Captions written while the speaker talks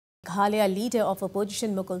Meghalaya leader of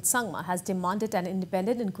opposition Mukul Sangma has demanded an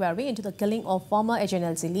independent inquiry into the killing of former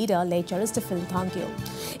HNLC leader late Cheristerfield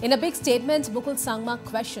Thangkhiew. In a big statement, Mukul Sangma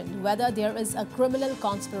questioned whether there is a criminal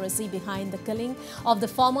conspiracy behind the killing of the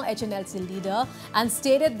former HNLC leader and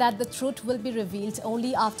stated that the truth will be revealed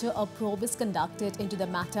only after a probe is conducted into the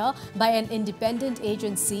matter by an independent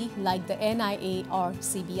agency like the NIA or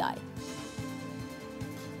CBI.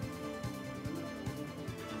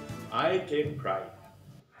 I take pride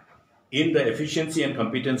in the efficiency and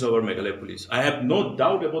competence of our Meghalaya police. I have no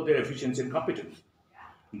doubt about their efficiency and competence.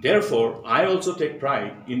 Therefore, I also take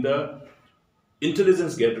pride in the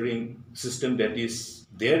intelligence gathering system that is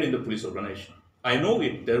there in the police organization. I know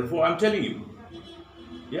it, therefore I'm telling you.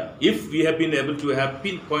 Yeah, if we have been able to have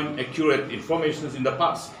pinpoint accurate information in the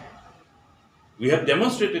past, we have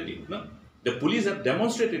demonstrated it. No? The police have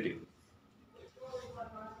demonstrated it.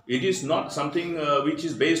 It is not something which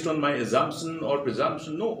is based on my assumption or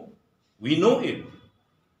presumption. No, we know it.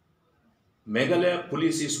 Meghalaya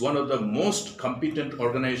police is one of the most competent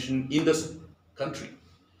organizations in this country,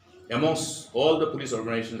 amongst all the police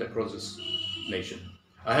organizations across this nation.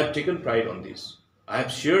 I have taken pride on this. I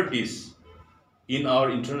have shared this in our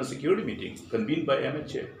internal security meeting convened by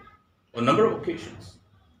MHA on a number of occasions.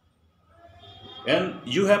 And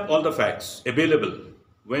you have all the facts available.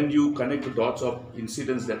 When you connect the dots of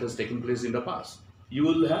incidents that has taken place in the past, you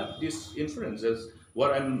will have this inference as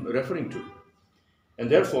what I'm referring to. And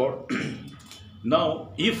therefore,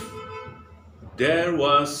 now if there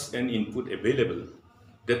was an input available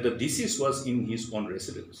that the deceased was in his own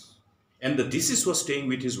residence and the deceased was staying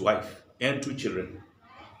with his wife and 2 children,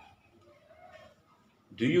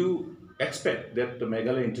 do you expect that the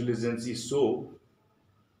Meghalaya intelligence is so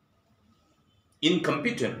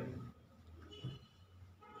incompetent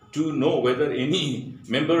to know whether any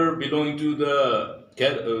member belonging to the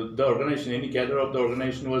organization, any cadre of the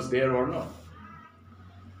organization was there or not?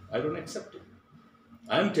 I don't accept it.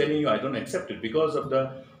 I'm telling you I don't accept it because of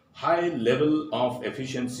the high level of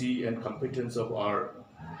efficiency and competence of our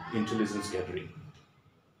intelligence gathering.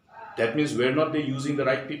 That means were not they using the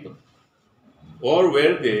right people? Or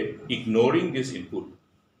were they ignoring this input?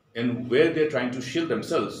 And were they trying to shield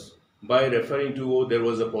themselves by referring to, oh, there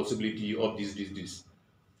was a possibility of this?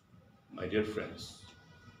 My dear friends,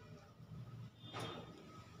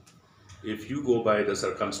 if you go by the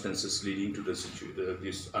circumstances leading to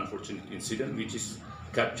this unfortunate incident, which is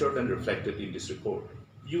captured and reflected in this report,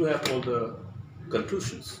 you have all the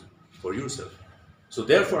conclusions for yourself. So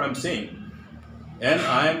therefore I'm saying, and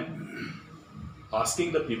I'm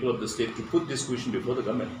asking the people of the state to put this question before the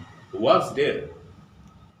government, was there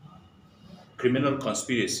criminal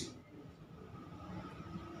conspiracy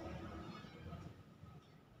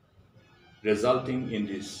resulting in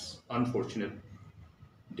this unfortunate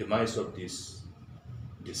demise of this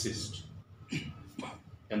deceased?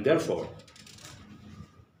 And therefore,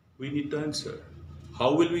 we need the answer.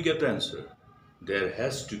 How will we get the answer? There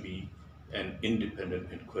has to be an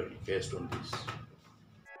independent inquiry based on this.